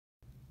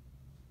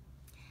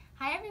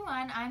Hi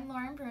everyone, I'm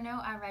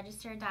Bruno, a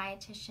registered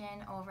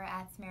dietitian over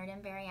at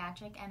Samaritan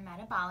Bariatric and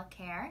Metabolic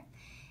Care,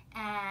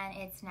 and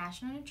it's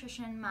National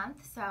Nutrition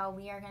Month, so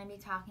we are going to be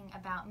talking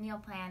about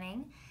meal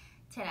planning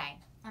today.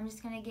 I'm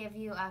just going to give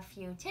you a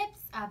few tips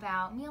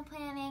about meal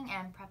planning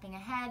and prepping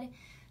ahead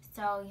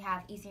so you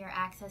have easier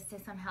access to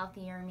some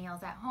healthier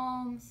meals at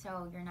home,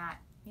 so you're not,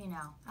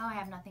 oh, I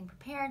have nothing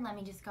prepared, let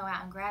me just go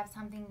out and grab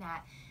something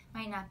that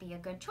might not be a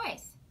good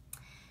choice.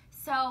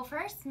 So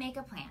first, make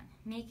a plan.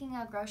 Making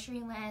a grocery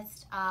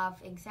list of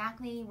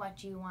exactly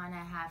what you want to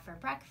have for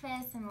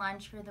breakfast and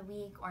lunch for the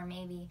week, or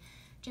maybe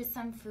just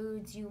some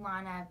foods you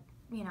want to,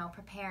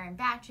 prepare in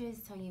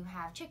batches so you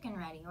have chicken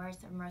ready or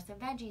some roasted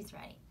veggies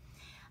ready.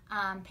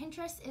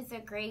 Pinterest is a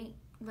great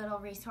little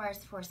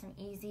resource for some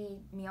easy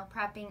meal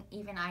prepping,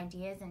 even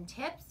ideas and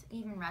tips,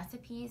 even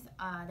recipes.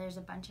 There's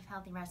a bunch of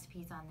healthy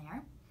recipes on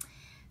there.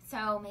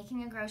 So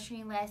making a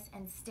grocery list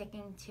and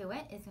sticking to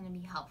it is going to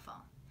be helpful.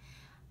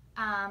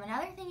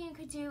 Another thing you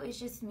could do is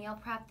just meal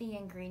prep the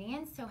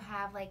ingredients. So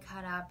have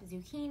cut up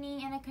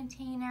zucchini in a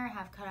container,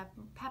 have cut up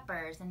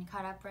peppers and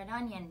cut up red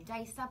onion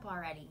diced up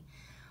already,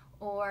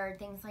 or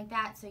things like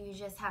that. So you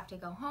just have to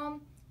go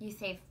home, you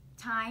save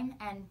time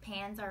and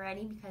pans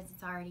already because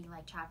it's already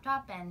chopped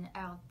up and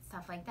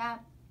stuff like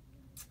that.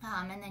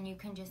 And then you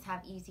can just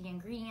have easy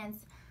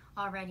ingredients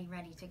already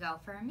ready to go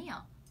for a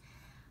meal.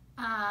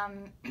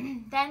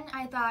 Then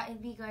I thought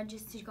it'd be good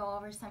just to go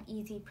over some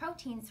easy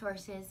protein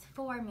sources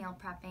for meal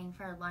prepping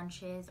for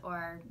lunches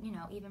or,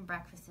 even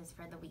breakfasts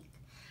for the week.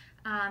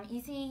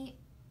 Easy,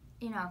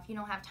 if you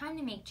don't have time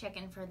to make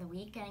chicken for the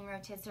week, getting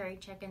rotisserie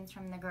chickens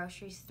from the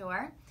grocery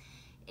store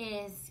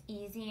is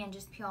easy, and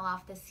just peel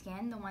off the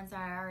skin, the ones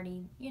that are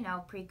already,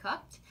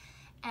 pre-cooked.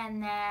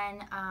 And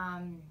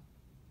then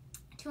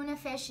tuna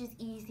fish is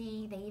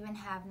easy. They even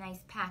have nice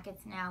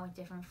packets now with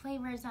different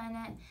flavors on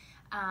it.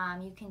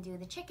 You can do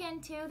the chicken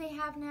too, they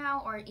have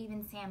now, or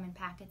even salmon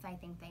packets I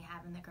think they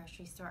have in the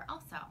grocery store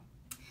also.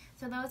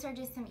 So those are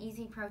just some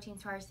easy protein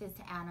sources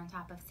to add on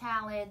top of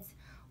salads,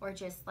 or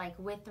just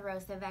with the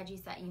roasted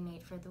veggies that you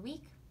made for the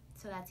week.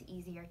 So that's an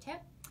easier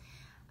tip.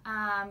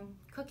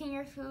 Cooking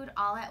your food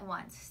all at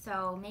once.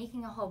 So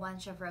making a whole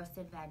bunch of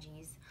roasted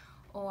veggies,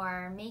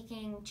 or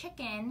making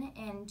chicken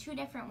in 2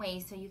 different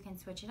ways so you can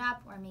switch it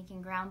up, or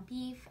making ground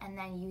beef and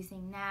then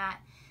using that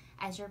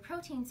as your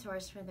protein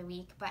source for the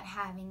week, but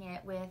having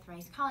it with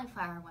rice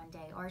cauliflower one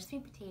day or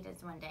sweet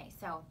potatoes one day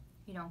so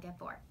you don't get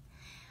bored.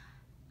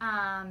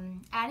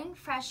 Adding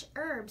fresh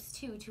herbs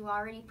too to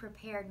already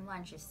prepared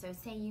lunches. So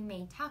say you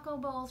made taco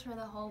bowls for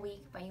the whole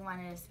week but you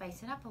wanted to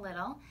spice it up a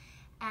little,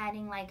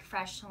 adding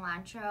fresh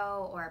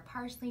cilantro or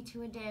parsley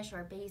to a dish,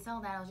 or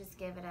basil, that'll just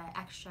give it an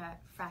extra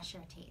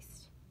fresher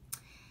taste.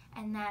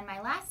 And then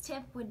my last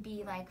tip would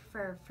be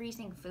for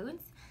freezing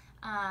foods.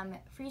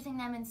 Freezing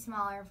them in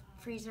smaller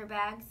freezer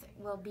bags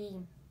will be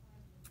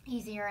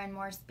easier and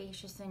more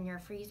spacious in your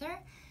freezer.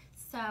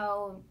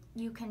 So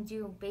you can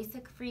do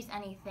basic freeze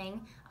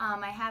anything.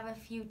 I have a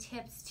few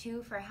tips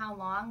too for how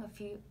long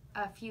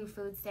a few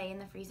foods stay in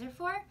the freezer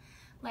for.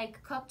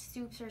 Cooked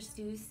soups or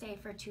stews stay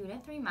for 2 to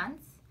 3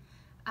 months.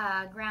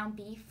 Ground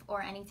beef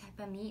or any type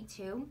of meat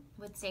too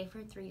would stay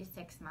for 3 to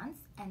 6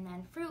 months. And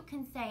then fruit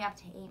can stay up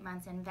to 8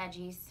 months, and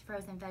veggies,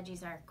 frozen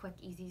veggies are a quick,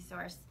 easy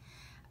source.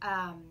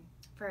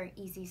 For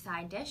easy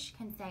side dish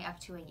can stay up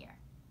to a year.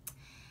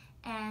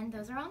 And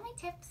those are all my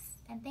tips,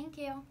 and thank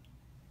you.